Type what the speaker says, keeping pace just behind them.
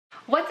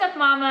What's up,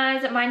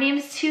 mamas? My name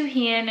is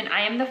Hien and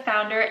I am the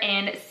founder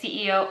and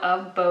CEO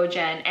of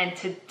BeauGen, and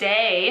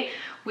today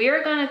we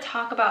are going to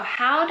talk about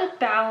how to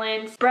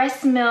balance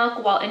breast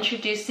milk while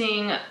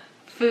introducing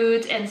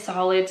foods and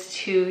solids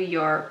to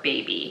your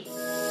baby.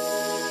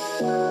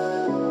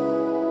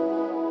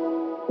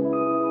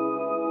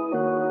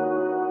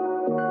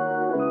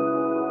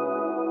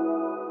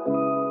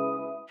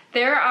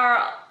 There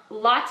are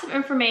lots of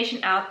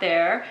information out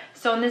there,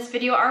 so in this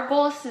video our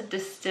goal is to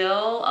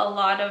distill a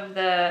lot of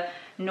the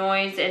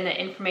noise and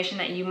the information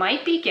that you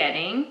might be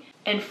getting,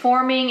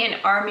 informing and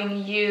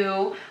arming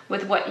you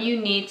with what you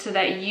need so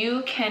that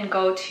you can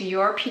go to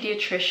your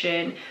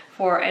pediatrician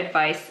for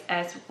advice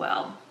as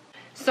well.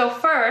 So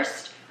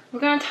first, we're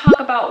going to talk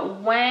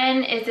about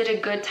when is it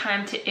a good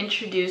time to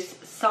introduce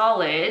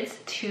solids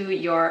to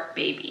your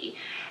baby.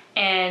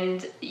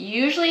 And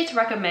usually it's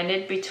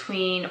recommended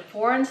between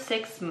 4 and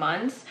 6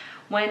 months,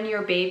 when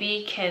your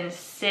baby can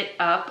sit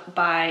up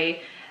by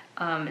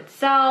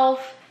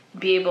itself,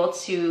 be able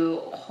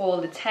to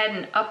hold its head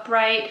and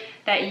upright,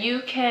 that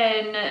you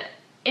can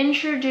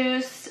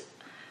introduce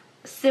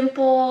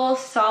simple,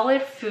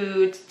 solid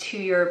foods to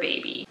your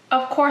baby.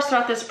 Of course,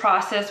 throughout this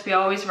process, we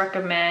always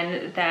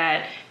recommend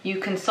that you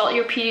consult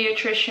your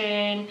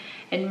pediatrician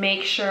and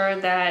make sure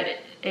that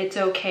it's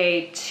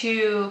okay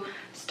to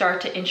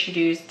start to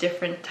introduce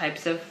different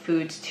types of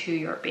foods to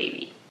your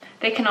baby.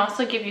 They can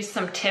also give you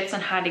some tips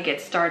on how to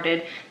get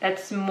started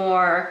that's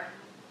more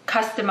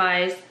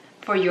customized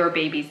for your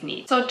baby's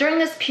needs. So during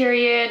this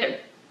period,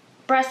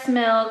 breast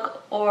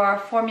milk or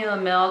formula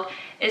milk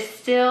is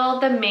still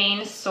the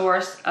main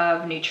source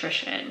of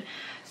nutrition.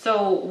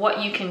 So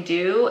what you can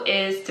do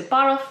is to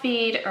bottle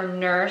feed or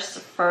nurse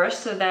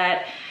first so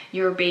that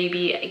your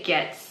baby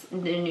gets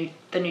the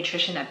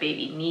nutrition that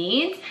baby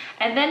needs,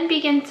 and then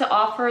begin to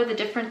offer the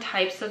different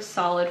types of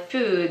solid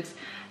foods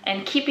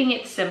and keeping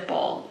it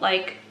simple,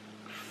 like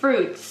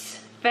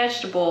fruits,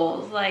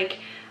 vegetables, like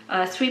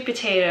sweet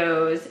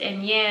potatoes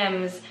and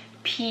yams,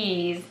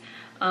 peas,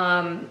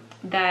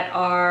 that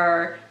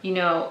are,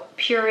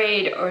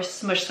 pureed or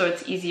smushed so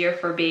it's easier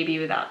for baby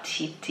without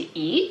teeth to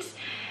eat.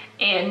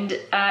 And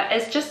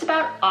it's just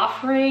about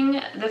offering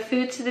the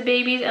food to the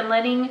babies and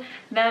letting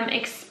them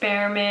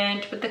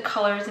experiment with the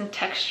colors and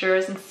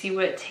textures and see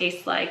what it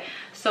tastes like.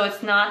 So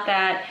it's not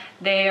that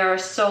they are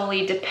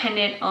solely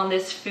dependent on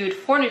this food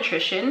for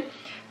nutrition,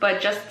 but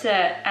just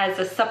as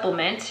a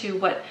supplement to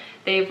what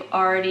they've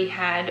already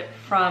had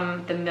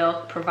from the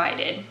milk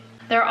provided.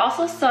 There are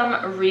also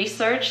some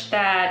research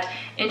that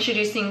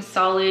introducing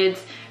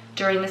solids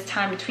during this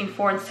time between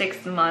 4 and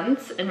 6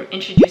 months and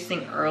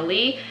introducing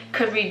early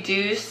could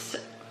reduce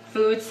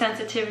food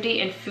sensitivity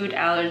and food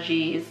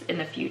allergies in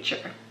the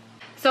future.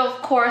 So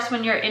of course,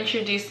 when you're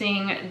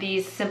introducing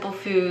these simple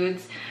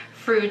foods,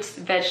 fruits,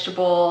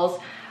 vegetables,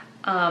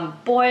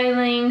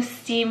 boiling,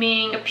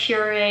 steaming,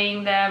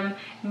 pureeing them,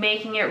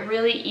 making it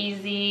really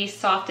easy,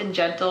 soft and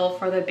gentle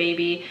for the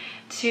baby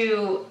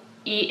to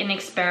eat and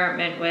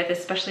experiment with,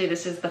 especially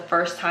this is the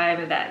first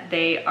time that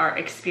they are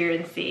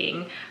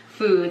experiencing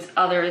foods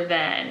other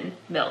than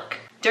milk.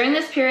 During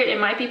this period, it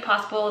might be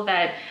possible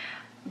that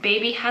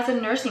baby has a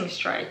nursing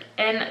strike,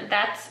 and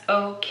that's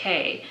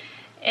okay.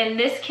 In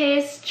this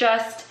case,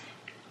 just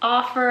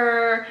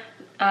offer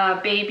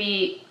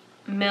baby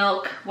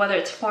milk, whether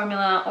it's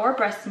formula or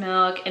breast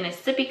milk, in a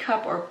sippy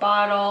cup or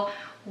bottle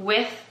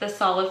with the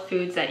solid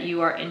foods that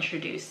you are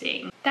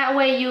introducing. That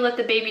way you let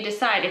the baby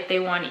decide if they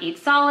want to eat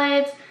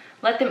solids.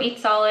 Let them eat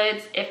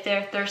solids. If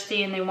they're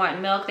thirsty and they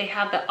want milk, they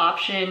have the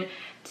option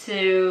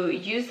to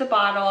use the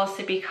bottle,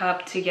 sippy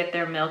cup to get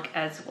their milk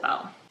as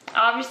well.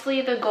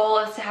 Obviously, the goal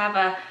is to have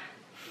a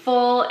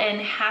full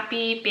and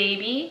happy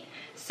baby.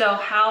 So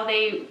how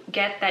they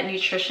get that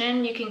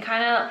nutrition, you can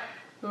kind of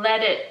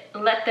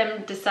let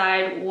them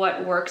decide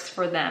what works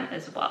for them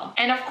as well.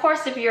 And of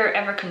course, if you're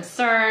ever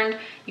concerned,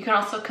 you can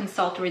also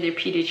consult with your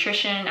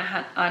pediatrician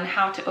on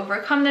how to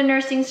overcome the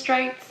nursing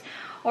strikes,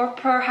 or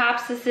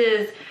perhaps this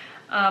is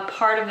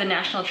part of the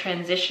national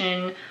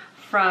transition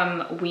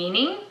from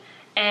weaning.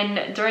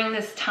 And during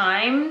this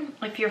time,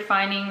 if you're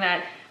finding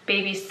that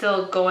baby's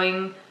still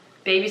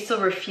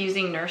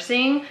refusing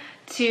nursing,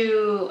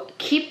 to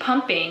keep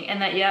pumping,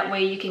 and that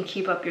way you can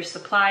keep up your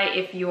supply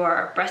if you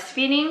are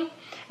breastfeeding,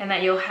 and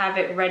that you'll have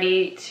it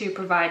ready to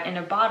provide in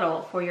a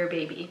bottle for your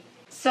baby.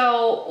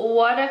 So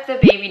what if the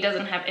baby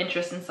doesn't have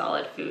interest in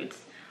solid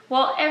foods?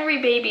 Well,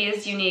 every baby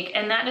is unique,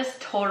 and that is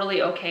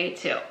totally okay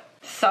too.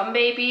 Some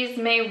babies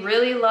may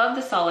really love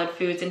the solid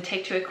foods and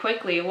take to it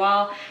quickly,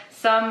 while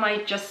some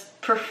might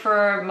just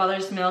prefer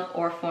mother's milk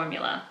or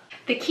formula.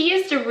 The key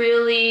is to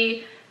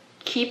really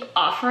keep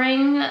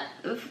offering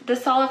the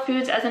solid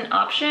foods as an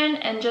option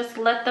and just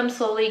let them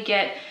slowly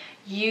get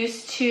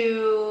used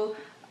to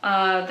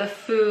the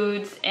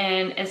foods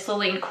and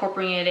slowly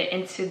incorporating it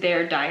into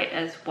their diet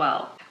as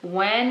well.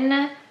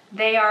 When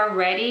they are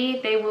ready,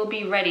 they will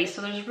be ready.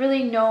 So there's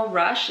really no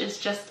rush. It's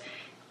just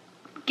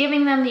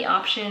giving them the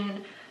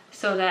option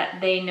so that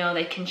they know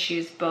they can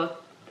choose both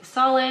the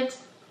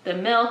solids, the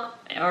milk,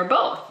 or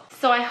both.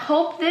 So I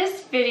hope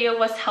this video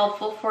was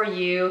helpful for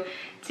you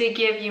to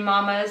give you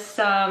mamas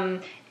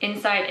some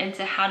insight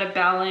into how to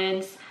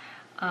balance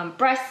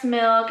breast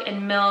milk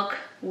and milk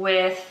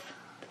with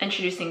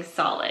introducing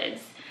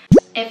solids.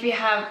 If you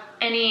have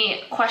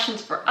any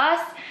questions for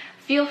us,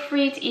 feel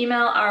free to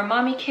email our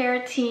mommy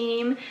care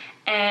team,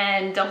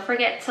 and don't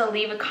forget to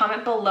leave a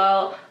comment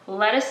below.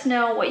 Let us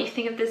know what you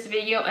think of this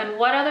video and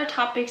what other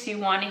topics you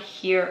want to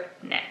hear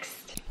next.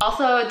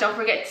 Also, don't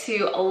forget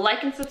to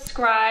like and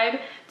subscribe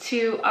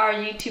to our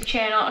YouTube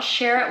channel.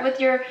 Share it with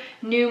your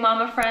new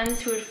mama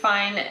friends who would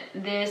find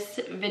this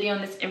video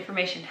and this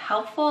information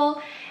helpful.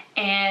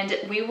 And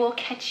we will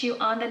catch you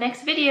on the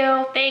next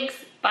video. Thanks.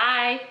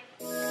 Bye.